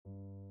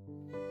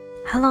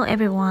Hello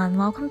everyone,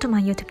 welcome to my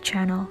YouTube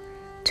channel.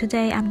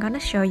 Today I'm gonna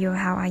show you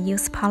how I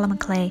use polymer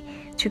clay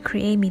to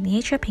create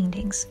miniature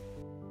paintings.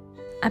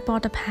 I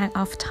bought a pack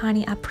of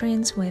tiny art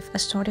prints with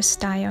assorted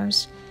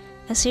styles.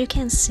 As you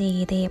can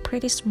see, they are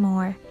pretty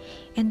small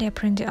and they're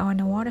printed on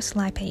a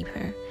Waterslide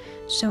paper.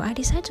 So I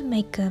decided to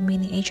make a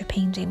miniature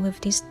painting with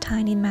these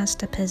tiny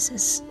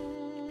masterpieces.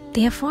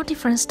 There are 4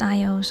 different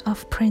styles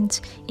of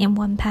print in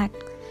one pack.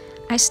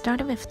 I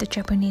started with the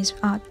Japanese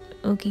art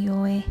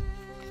Ukiyo-e.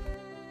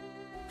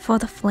 For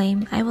the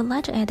flame, I would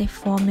like to add a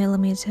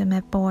 4mm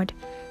matte board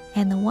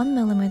and a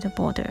 1mm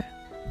border.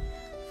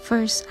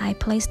 First, I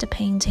place the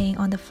painting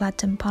on the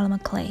flattened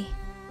polymer clay.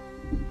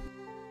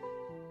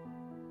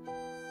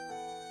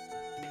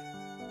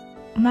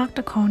 Mark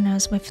the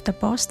corners with the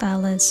ball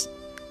stylus.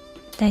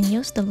 Then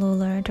use the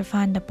ruler to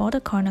find the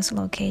border corner's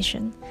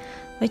location,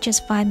 which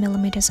is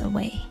 5mm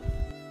away.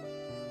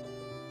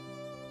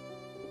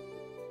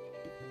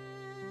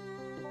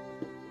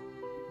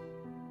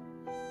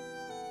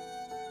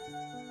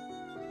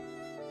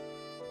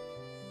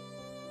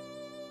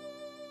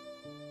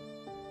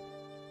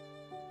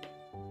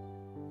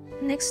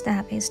 Next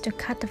step is to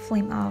cut the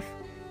flame off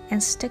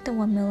and stick the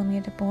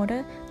 1mm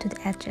border to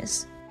the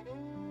edges.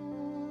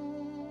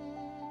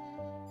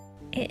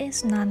 It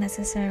is not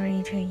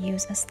necessary to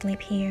use a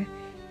slip here,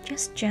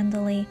 just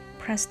gently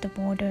press the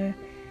border,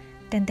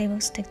 then they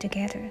will stick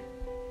together.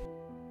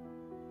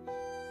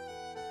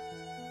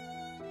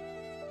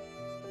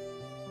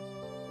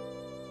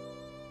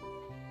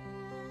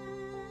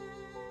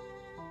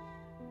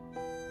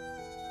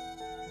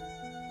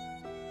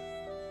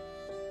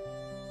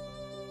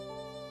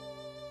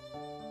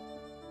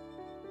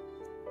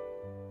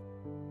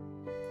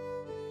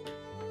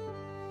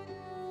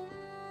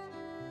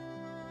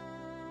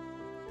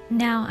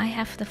 Now I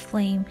have the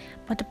flame,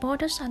 but the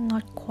borders are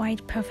not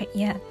quite perfect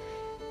yet,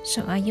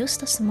 so I use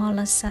the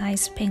smaller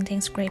size painting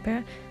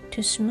scraper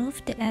to smooth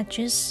the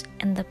edges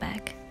and the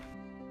back.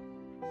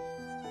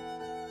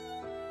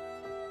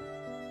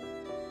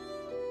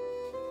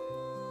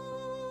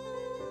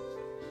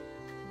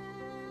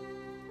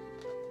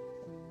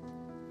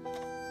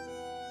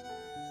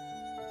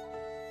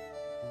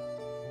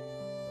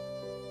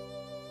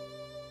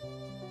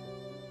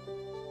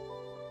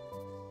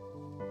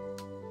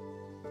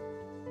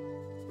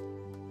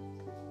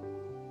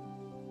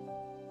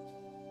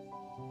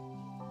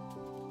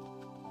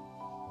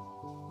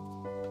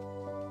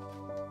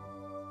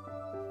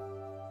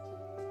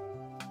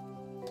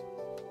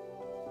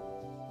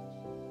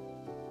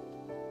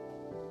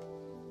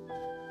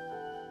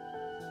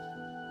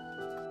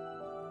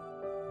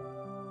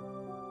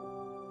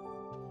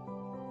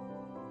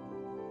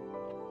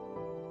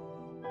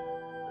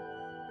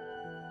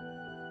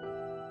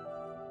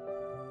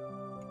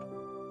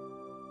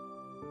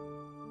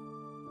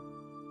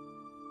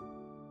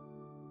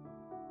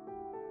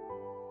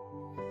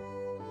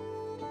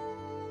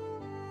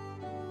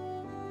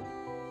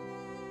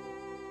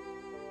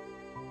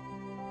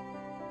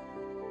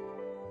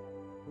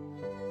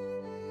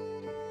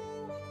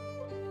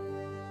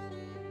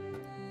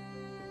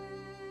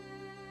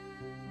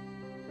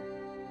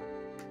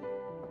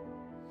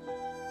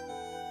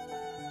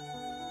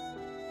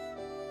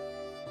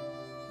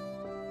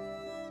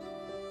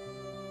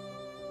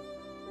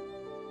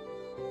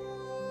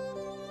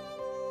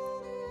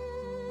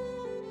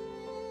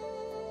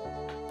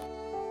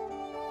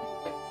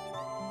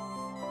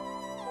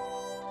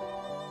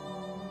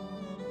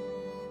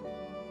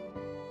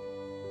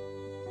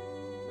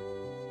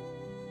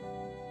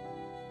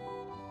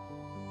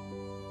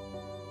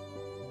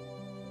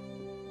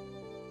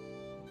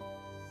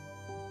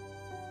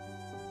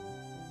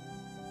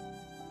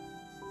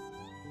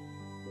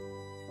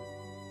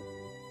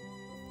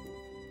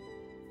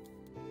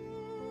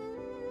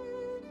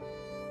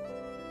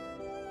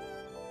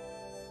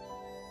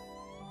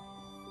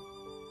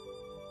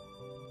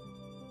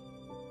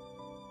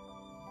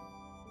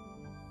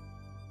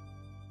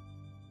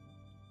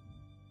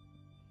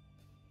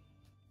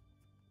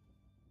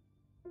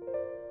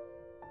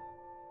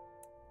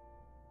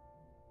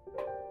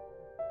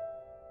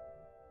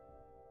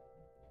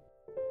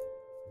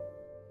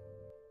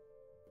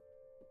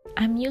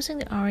 I'm using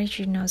the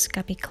original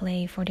Sculpey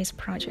clay for this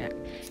project.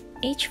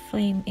 Each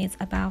flame is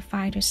about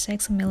 5 to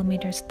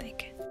 6mm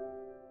thick.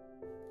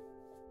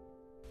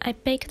 I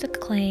bake the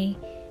clay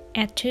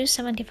at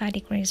 275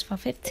 degrees for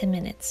 15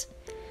 minutes.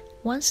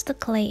 Once the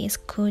clay is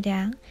cooled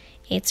down,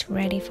 it's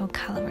ready for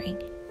coloring.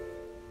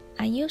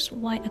 I use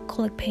white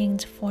acrylic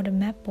paint for the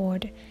matte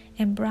board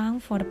and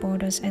brown for the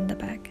borders and the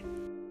back.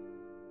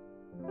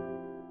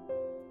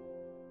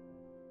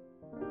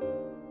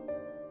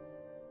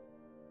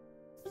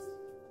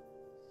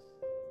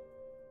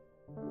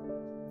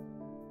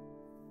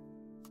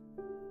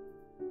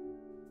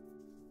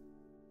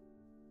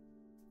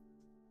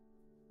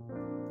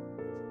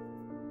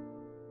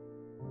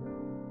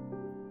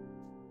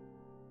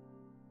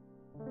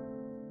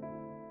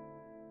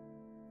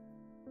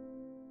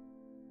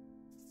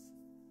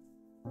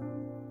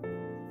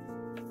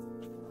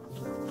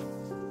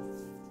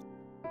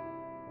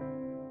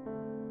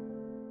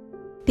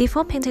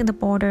 Before painting the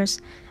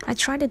borders, I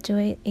try to do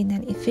it in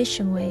an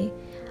efficient way.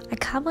 I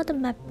cover the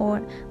mat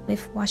board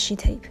with washi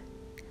tape.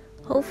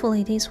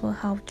 Hopefully this will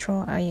help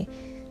draw a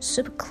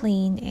super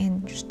clean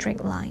and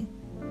straight line.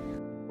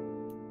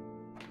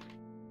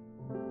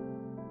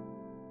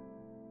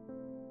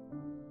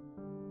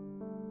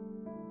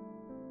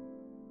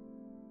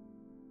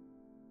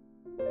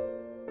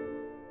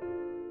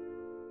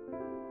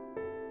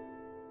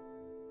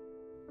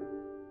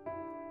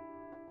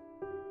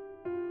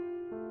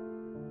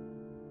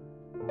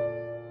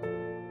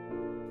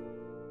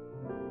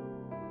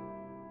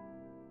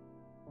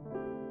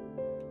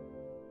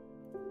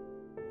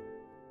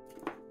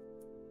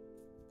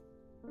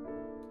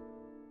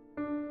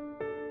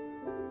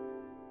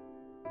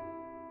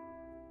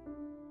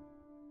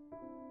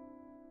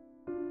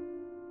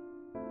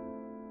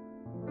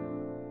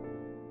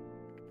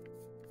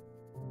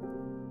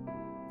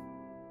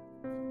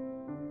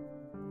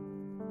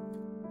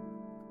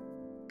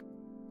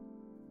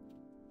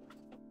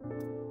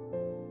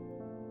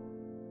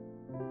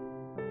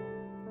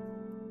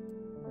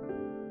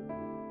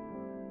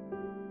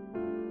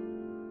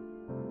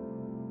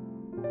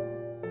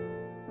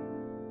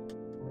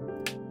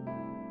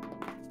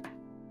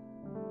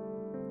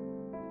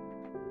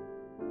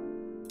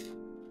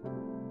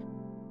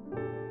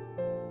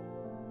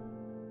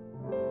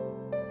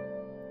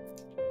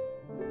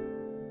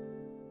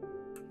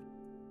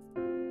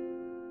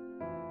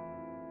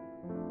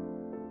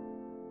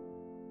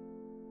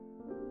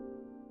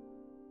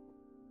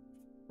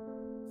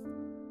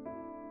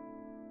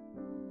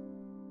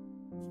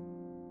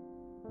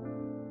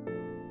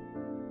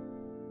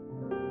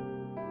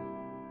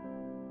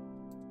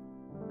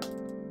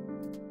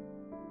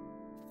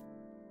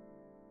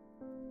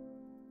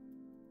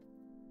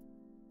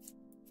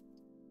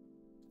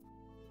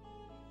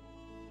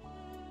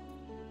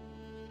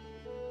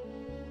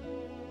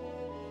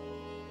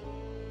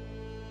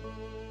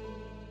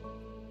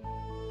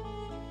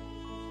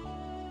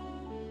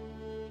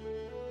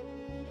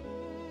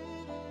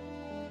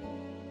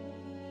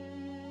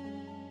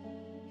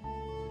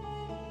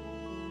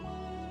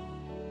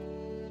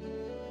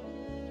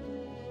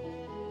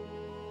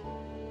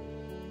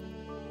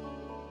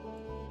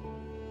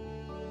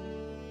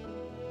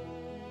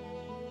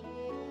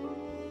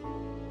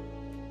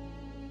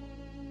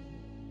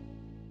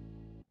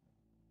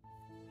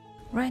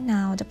 Right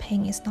now, the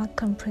paint is not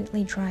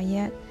completely dry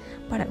yet,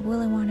 but I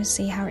really want to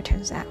see how it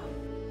turns out.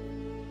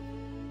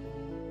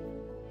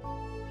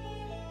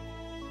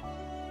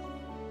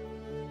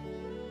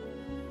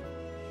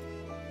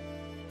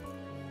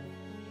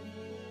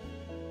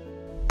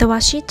 The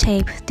washi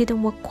tape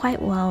didn't work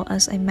quite well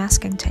as a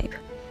masking tape.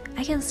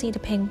 I can see the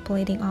paint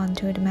bleeding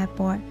onto the mat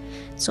board,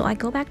 so I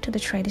go back to the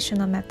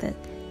traditional method,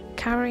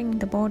 covering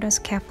the borders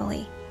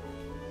carefully.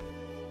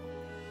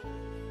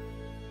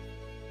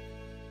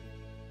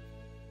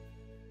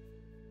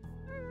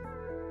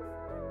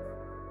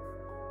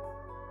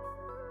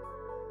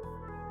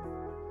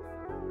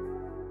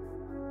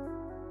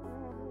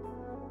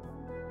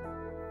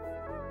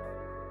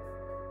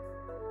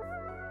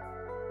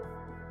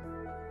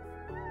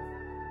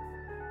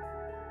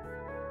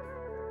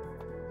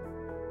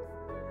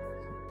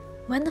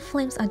 When the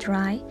flames are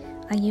dry,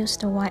 I use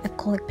the white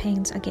acrylic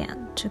paint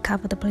again to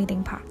cover the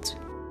bleeding part.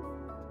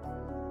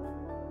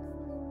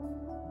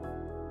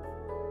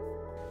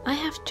 I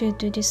have to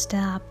do this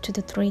step 2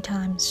 to 3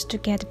 times to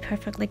get it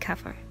perfectly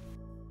covered.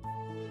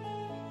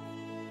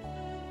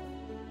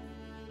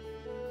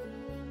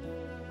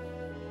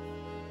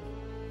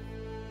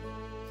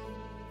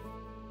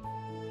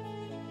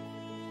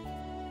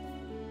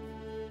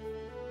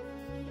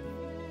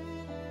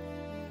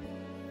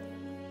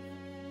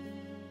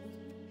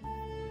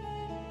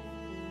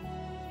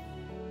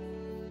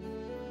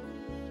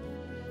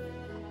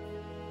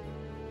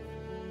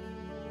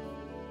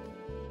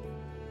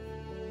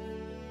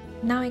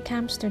 Now it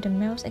comes to the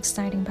most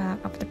exciting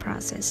part of the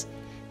process,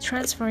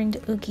 transferring the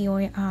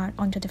ukiyo-e art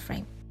onto the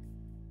frame.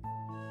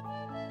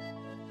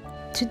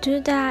 To do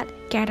that,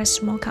 get a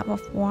small cup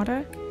of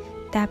water,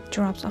 dab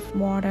drops of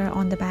water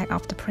on the back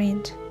of the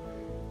print,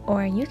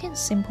 or you can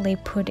simply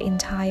put the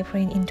entire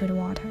print into the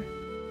water.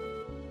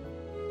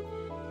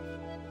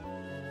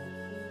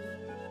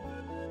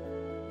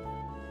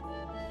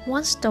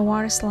 Once the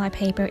waterslide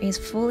paper is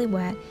fully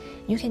wet,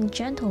 you can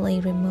gently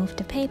remove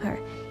the paper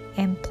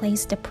and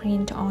place the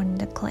print on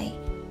the clay.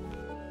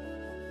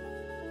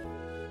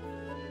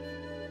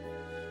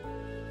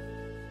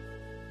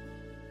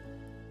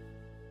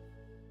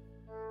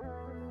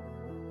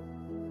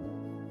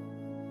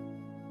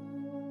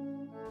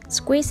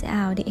 Squeeze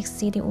out the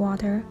exceeding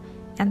water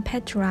and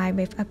pat dry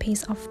with a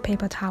piece of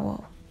paper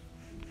towel.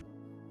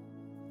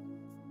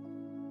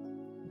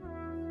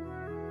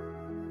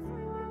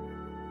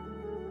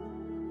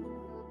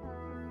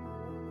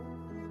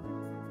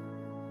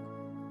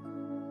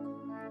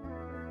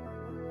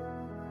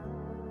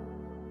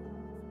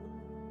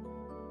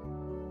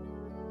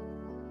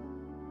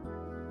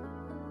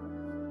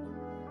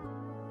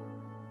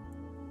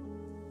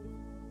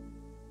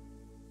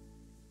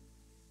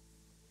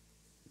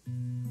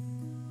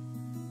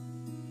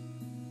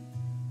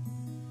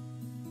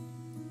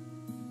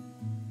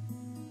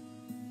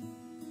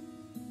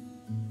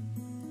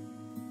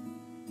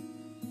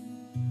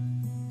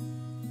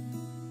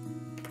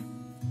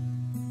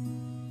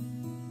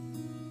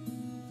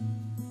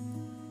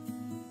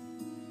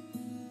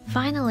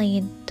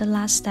 Finally, the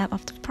last step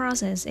of the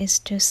process is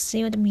to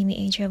seal the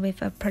miniature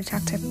with a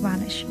protective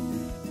varnish.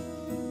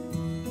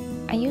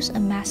 I use a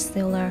matte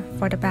sealer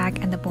for the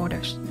back and the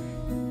borders.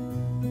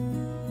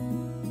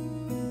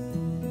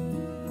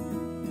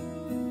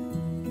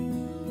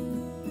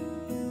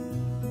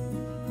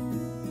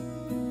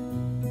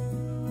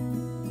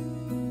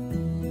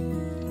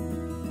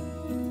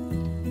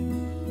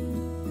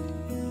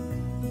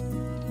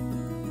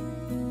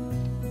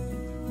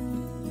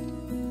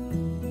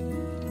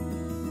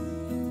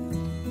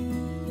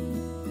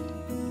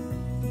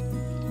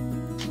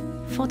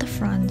 For the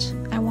front,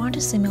 I want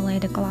to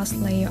simulate the gloss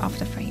layer of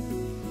the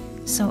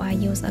frame, so I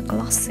use a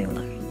gloss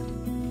sealer.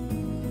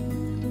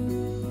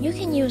 You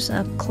can use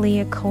a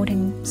clear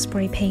coating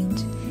spray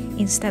paint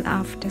instead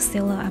of the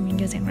sealer I'm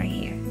using right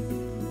here.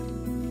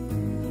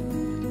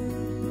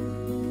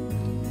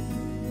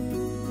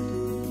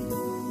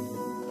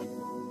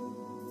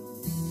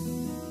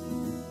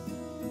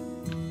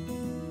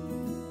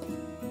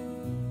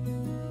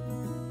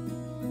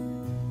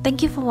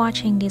 Thank you for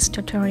watching this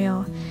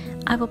tutorial.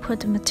 I will put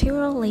the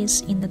material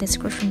list in the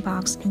description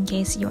box in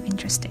case you're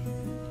interested.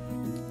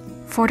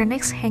 For the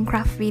next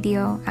handcraft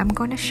video, I'm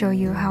going to show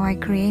you how I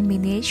create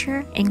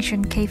miniature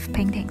ancient cave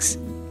paintings.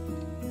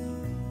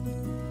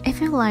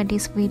 If you like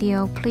this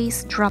video,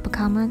 please drop a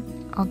comment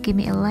or give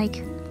me a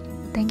like.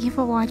 Thank you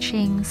for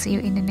watching. See you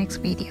in the next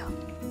video.